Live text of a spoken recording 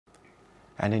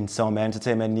And in some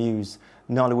entertainment news,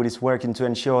 Nollywood is working to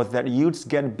ensure that youths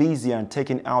get busier and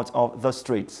taken out of the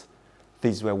streets.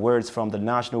 These were words from the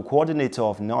national coordinator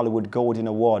of Nollywood Golden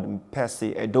Award,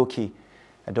 Percy Edoki.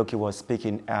 Edoki was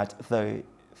speaking at the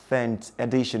 10th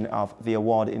edition of the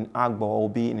award in Agbo,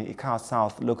 Obi, in Ika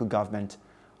South local government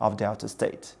of Delta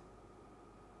State.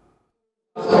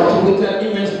 Contributed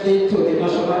immensely to the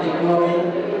national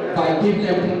economy by giving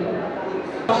them.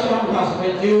 Has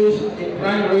reduced the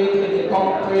crime rate in the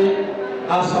country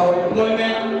as our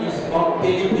employment is on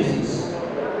daily basis.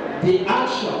 The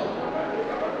action,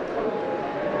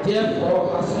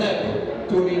 therefore, has helped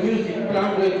to reduce the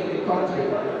crime rate in the country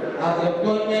as the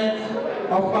employment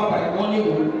offered by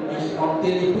Nollywood is on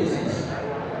daily basis.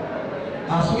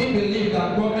 As we believe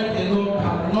that government alone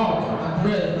cannot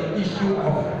address the issue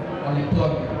of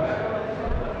unemployment.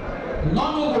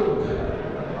 Nollywood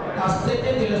has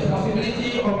taken the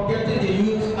responsibility of getting the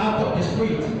youth out of the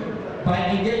street by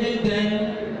engaging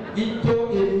them into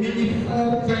a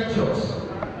meaningful ventures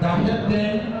that help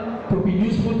them to be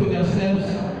useful to themselves,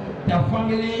 their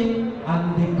family, and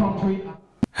the country.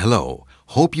 Hello,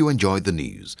 hope you enjoyed the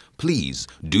news. Please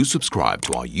do subscribe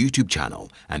to our YouTube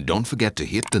channel and don't forget to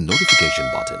hit the notification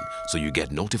button so you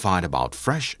get notified about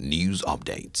fresh news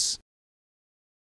updates.